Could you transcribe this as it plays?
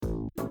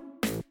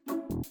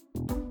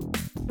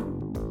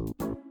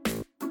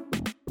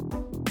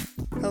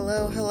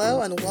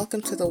Hello, and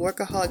welcome to the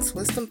Workaholics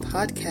Wisdom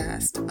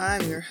Podcast.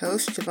 I'm your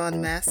host,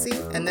 Javon Massey,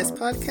 and this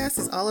podcast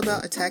is all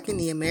about attacking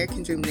the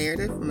American Dream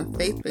narrative from a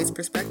faith-based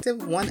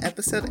perspective, one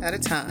episode at a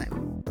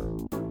time.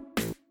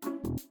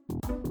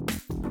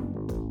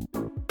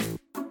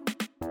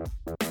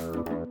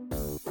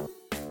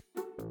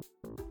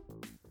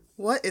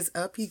 What is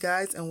up, you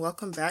guys, and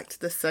welcome back to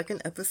the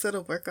second episode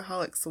of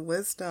Workaholics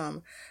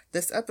Wisdom.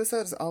 This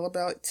episode is all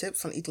about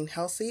tips on eating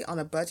healthy, on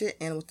a budget,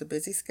 and with a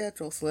busy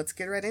schedule, so let's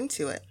get right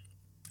into it.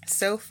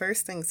 So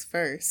first things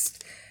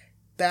first,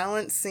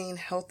 balancing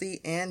healthy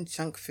and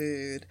junk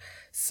food.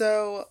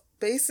 So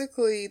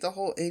basically the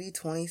whole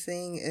 80-20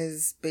 thing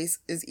is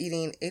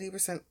eating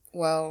 80%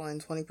 well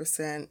and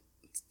 20%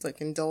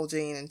 like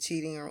indulging and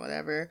cheating or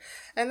whatever.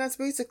 And that's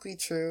basically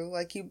true.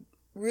 Like, you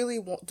really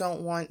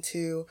don't want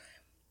to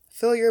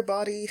fill your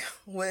body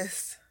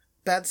with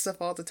bad stuff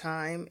all the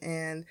time,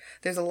 and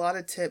there's a lot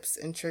of tips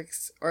and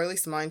tricks, or at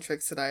least mind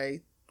tricks, that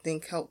I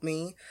think help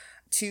me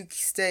to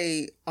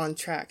stay on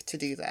track to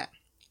do that.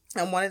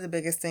 And one of the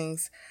biggest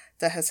things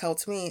that has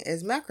helped me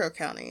is macro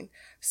counting.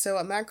 So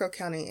what macro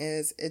counting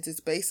is,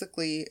 it's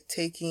basically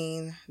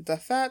taking the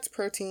fats,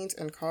 proteins,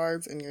 and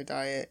carbs in your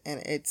diet,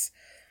 and it's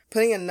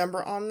putting a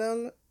number on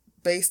them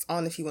based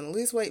on if you want to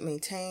lose weight,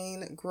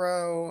 maintain,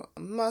 grow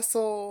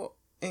muscle,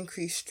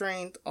 increase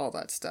strength, all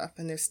that stuff.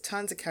 And there's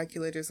tons of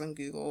calculators on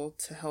Google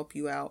to help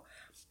you out.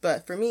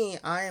 But for me,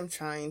 I am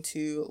trying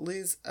to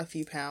lose a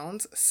few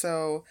pounds.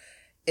 So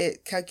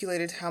it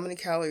calculated how many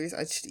calories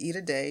I should eat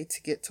a day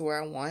to get to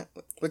where I want,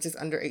 which is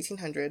under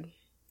 1,800.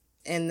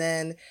 And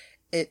then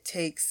it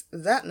takes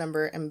that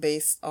number and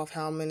based off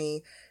how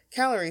many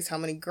calories, how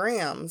many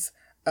grams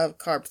of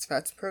carbs,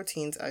 fats, and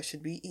proteins I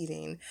should be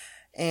eating.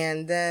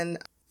 And then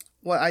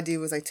what I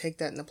do is I take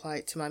that and apply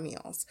it to my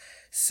meals.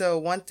 So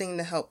one thing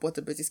to help with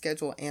a busy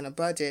schedule and a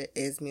budget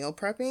is meal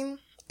prepping.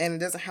 And it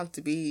doesn't have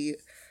to be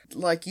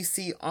like you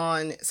see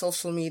on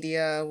social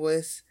media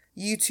with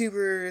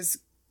YouTubers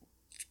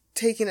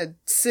taking a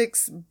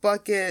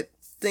 6-bucket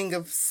thing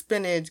of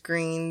spinach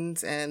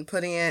greens and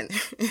putting it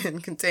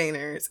in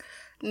containers.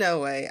 No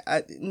way.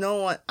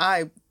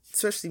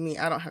 Especially me,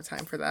 I don't have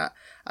time for that.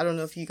 I don't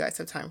know if you guys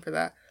have time for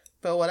that.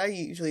 But what I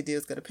usually do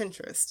is go to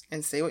Pinterest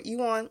and say what you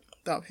want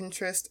about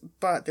Pinterest,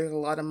 but there's a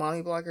lot of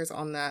mommy bloggers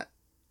on that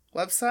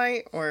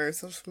website or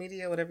social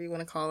media, whatever you want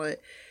to call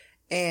it,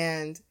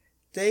 and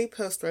they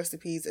post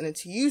recipes, and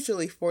it's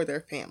usually for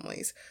their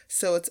families.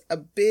 So it's a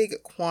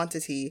big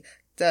quantity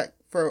that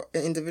for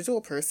an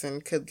individual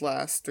person could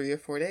last 3 or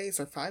 4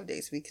 days or 5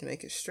 days. We can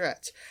make it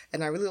stretch.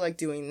 And I really like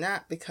doing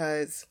that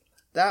because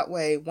that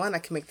way, one, I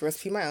can make the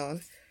recipe my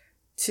own.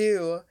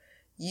 2,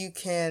 you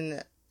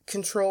can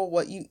control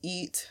what you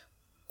eat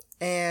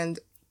and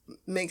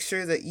make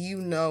sure that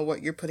you know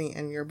what you're putting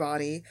in your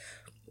body,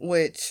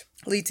 which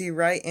leads you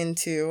right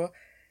into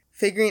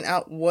figuring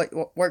out what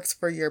works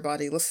for your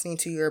body, listening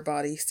to your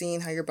body,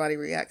 seeing how your body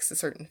reacts to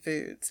certain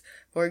foods.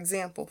 For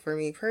example, for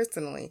me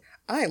personally,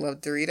 I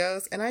love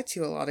Doritos and I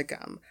chew a lot of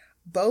gum.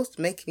 Both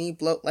make me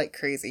bloat like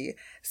crazy.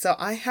 So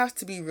I have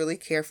to be really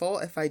careful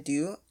if I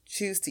do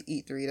choose to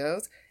eat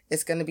Doritos.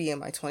 It's going to be in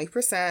my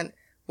 20%,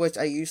 which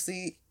I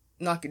usually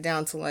knock it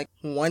down to like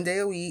 1 day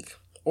a week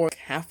or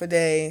half a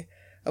day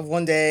of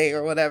 1 day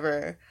or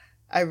whatever.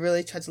 I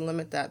really try to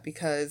limit that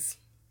because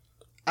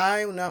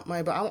I want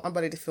my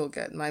body to feel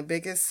good. My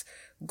biggest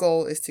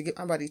goal is to get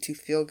my body to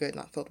feel good,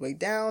 not feel weighed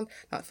down,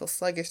 not feel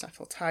sluggish, not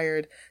feel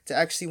tired, to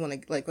actually want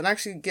to, like, when I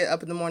actually get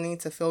up in the morning,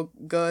 to feel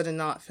good and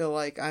not feel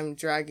like I'm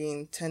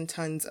dragging 10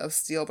 tons of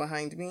steel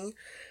behind me.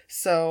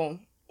 So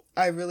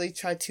I really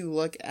try to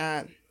look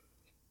at,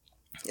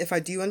 if I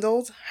do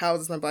indulge, how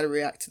does my body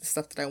react to the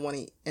stuff that I want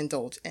to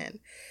indulge in?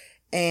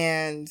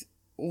 And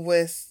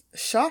with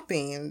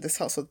shopping, this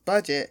helps with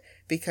budget,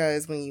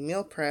 because when you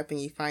meal prep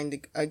and you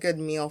find a good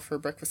meal for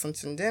breakfast,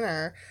 lunch, and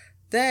dinner,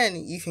 then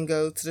you can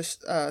go to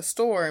the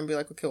store and be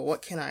like, okay, well,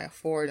 what can I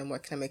afford and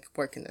what can I make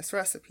work in this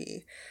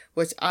recipe,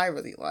 which I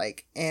really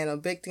like. And a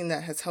big thing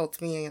that has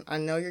helped me, and I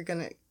know you're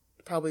going to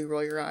probably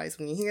roll your eyes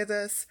when you hear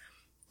this,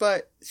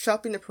 but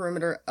shopping the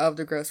perimeter of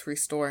the grocery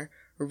store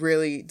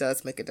really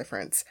does make a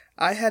difference.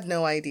 I had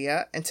no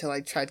idea until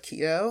I tried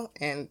keto,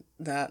 and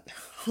that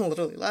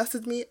literally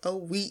lasted me a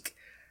week.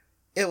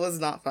 It was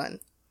not fun.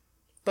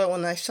 But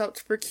when I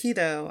shopped for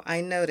keto, I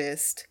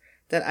noticed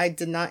that I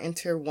did not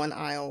enter one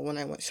aisle when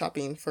I went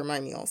shopping for my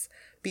meals,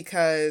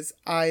 because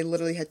I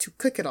literally had to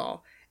cook it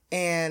all.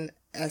 And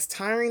as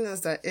tiring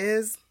as that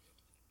is,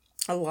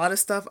 a lot of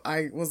stuff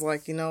I was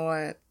like, you know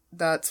what,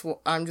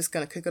 I'm just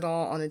going to cook it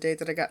all on a day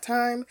that I got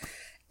time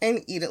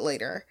and eat it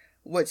later,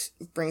 which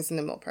brings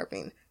into meal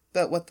prepping.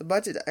 But with the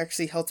budget, it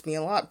actually helped me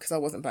a lot because I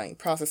wasn't buying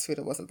processed food,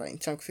 I wasn't buying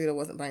junk food, I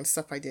wasn't buying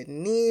stuff I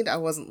didn't need, I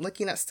wasn't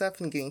looking at stuff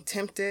and getting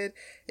tempted.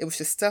 It was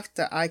just stuff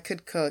that I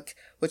could cook,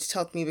 which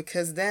helped me,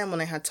 because then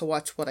when I had to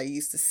watch what I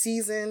used to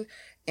season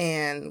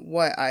and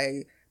what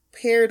I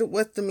paired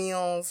with the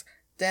meals,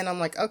 then I'm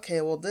like,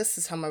 okay, well, this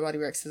is how my body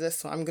reacts to this,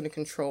 so I'm going to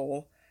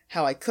control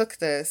how I cook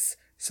this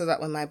so that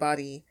when my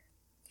body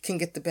can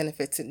get the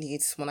benefits it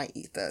needs when I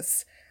eat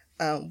this,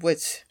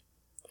 which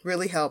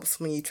really helps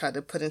when you try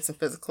to put in some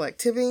physical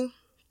activity,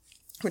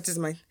 which is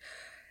my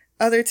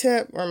other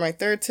tip, or my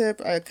third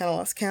tip. I kind of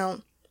lost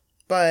count.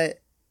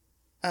 But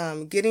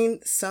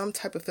getting some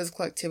type of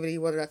physical activity,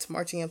 whether that's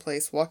marching in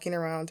place, walking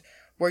around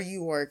where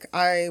you work.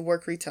 I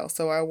work retail,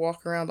 so I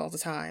walk around all the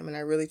time, and I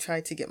really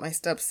try to get my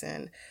steps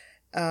in.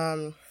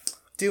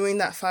 Doing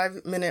that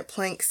 5-minute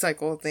plank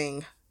cycle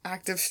thing,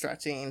 active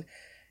stretching,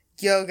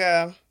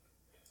 yoga,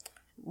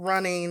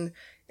 running,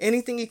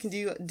 anything you can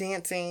do,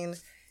 dancing,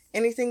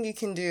 anything you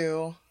can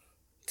do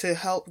to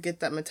help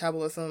get that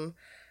metabolism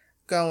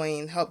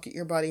going, help get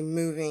your body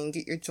moving,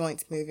 get your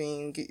joints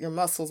moving, get your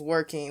muscles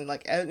working,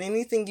 like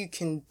anything you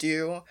can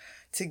do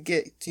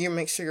to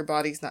make sure your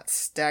body's not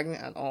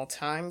stagnant at all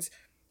times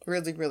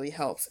really, really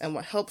helps. And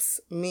what helps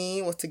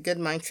me, what's a good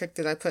mind trick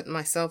that I put in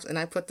myself, and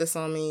I put this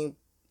on me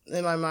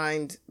in my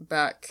mind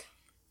back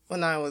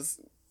when I was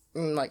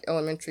in like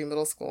elementary,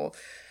 middle school,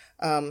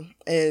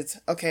 is,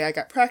 okay, I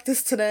got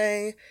practice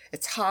today,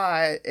 it's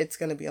hot, it's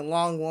going to be a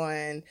long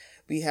one,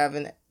 we have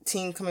a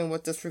team coming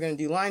with us, we're going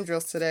to do line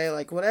drills today,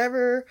 like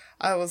whatever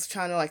I was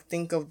trying to like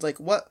think of, like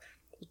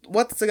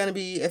what's it going to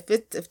be, if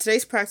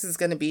today's practice is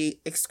going to be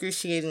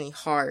excruciatingly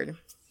hard,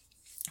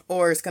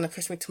 or it's going to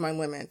push me to my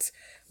limits,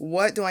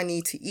 what do I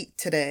need to eat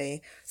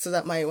today so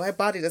that my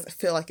body doesn't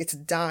feel like it's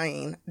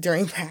dying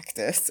during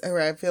practice, or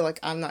I feel like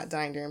I'm not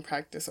dying during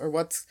practice, or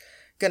what's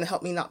going to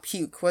help me not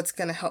puke, what's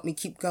going to help me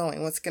keep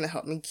going, what's going to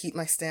help me keep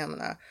my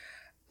stamina.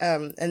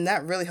 And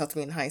that really helped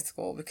me in high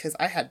school, because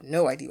I had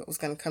no idea what was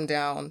going to come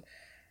down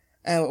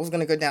and what was going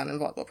to go down in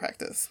volleyball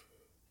practice.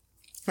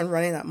 And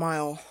running that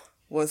mile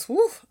was,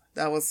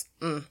 that was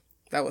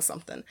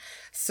something.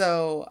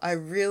 So I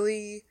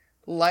really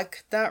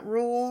like that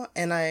rule,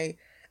 and I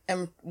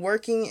am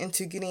working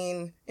into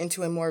getting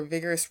into a more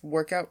vigorous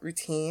workout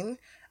routine.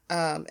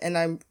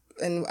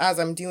 And as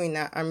I'm doing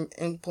that, I'm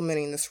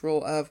implementing this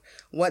rule of,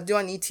 what do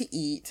I need to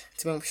eat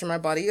to make sure my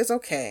body is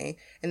okay?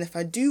 And if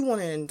I do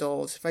want to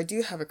indulge, if I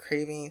do have a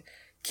craving,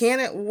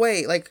 can it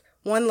wait? Like,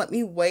 one, let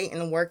me wait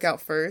and work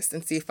out first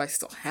and see if I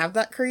still have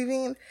that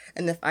craving.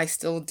 And if I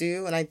still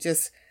do, and I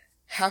just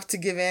have to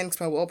give in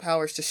because my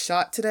willpower is just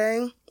shot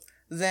today,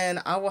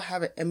 then I will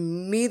have it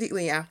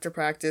immediately after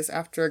practice,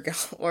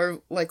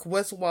 or like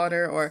with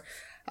water, or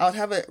I'll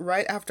have it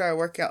right after I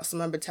work out so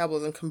my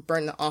metabolism can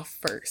burn it off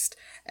first.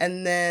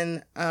 And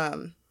then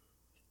I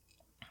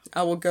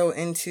will go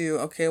into,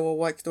 okay, well,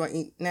 what do I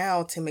eat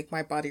now to make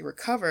my body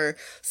recover?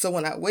 So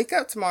when I wake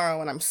up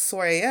tomorrow and I'm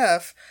sore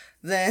AF,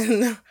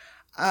 then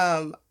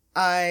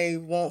I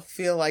won't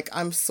feel like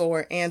I'm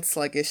sore and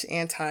sluggish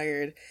and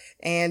tired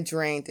and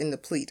drained and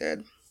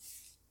depleted.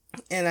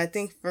 And I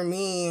think for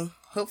me,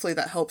 hopefully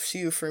that helps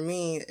you. For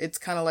me, it's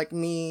kind of like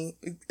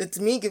it's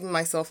me giving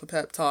myself a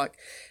pep talk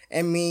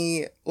and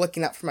me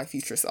looking out for my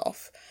future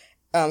self.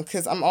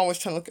 Because I'm always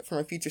trying to look out for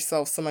my future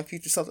self, so my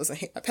future self doesn't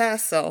hate my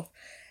past self.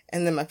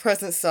 And then my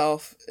present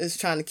self is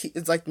trying to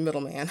it's like the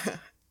middleman,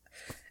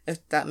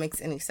 if that makes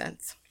any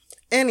sense.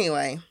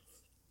 Anyway,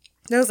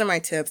 those are my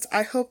tips.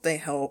 I hope they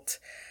helped.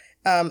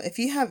 If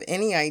you have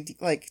any idea,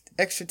 like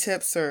extra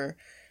tips or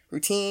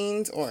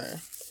routines or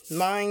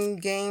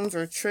mind games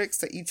or tricks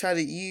that you try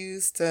to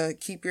use to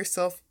keep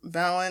yourself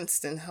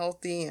balanced and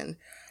healthy and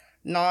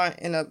not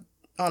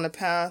on a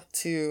path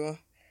to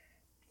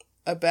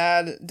a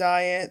bad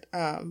diet,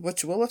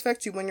 which will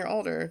affect you when you're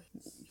older.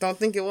 Don't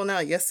think it will now.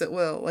 Yes, it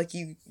will. Like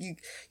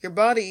your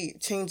body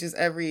changes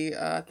every,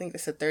 I think they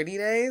said 30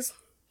 days.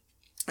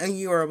 And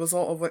you are a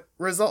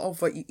result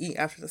of what you eat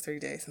after the 30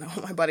 days. And I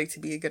want my body to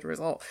be a good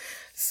result.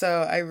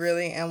 So I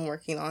really am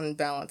working on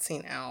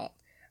balancing out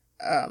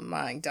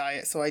my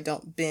diet so I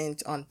don't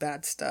binge on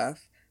bad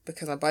stuff,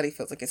 because my body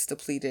feels like it's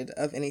depleted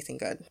of anything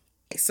good.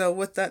 So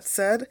with that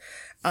said,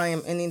 I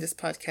am ending this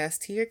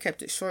podcast here.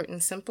 Kept it short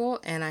and simple,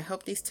 and I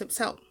hope these tips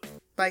help.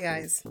 Bye,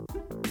 guys.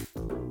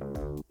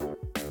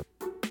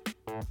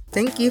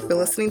 Thank you for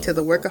listening to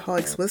the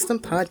Workaholics Wisdom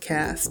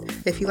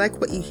Podcast. If you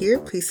like what you hear,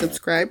 please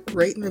subscribe,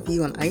 rate, and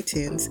review on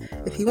iTunes.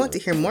 If you want to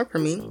hear more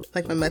from me,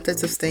 like my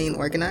methods of staying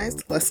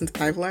organized, lessons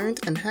I've learned,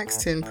 and hacks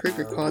to improve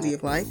your quality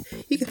of life,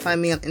 you can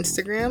find me on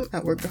Instagram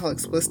at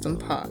Workaholics Wisdom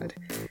Pod.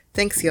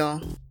 Thanks,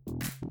 y'all.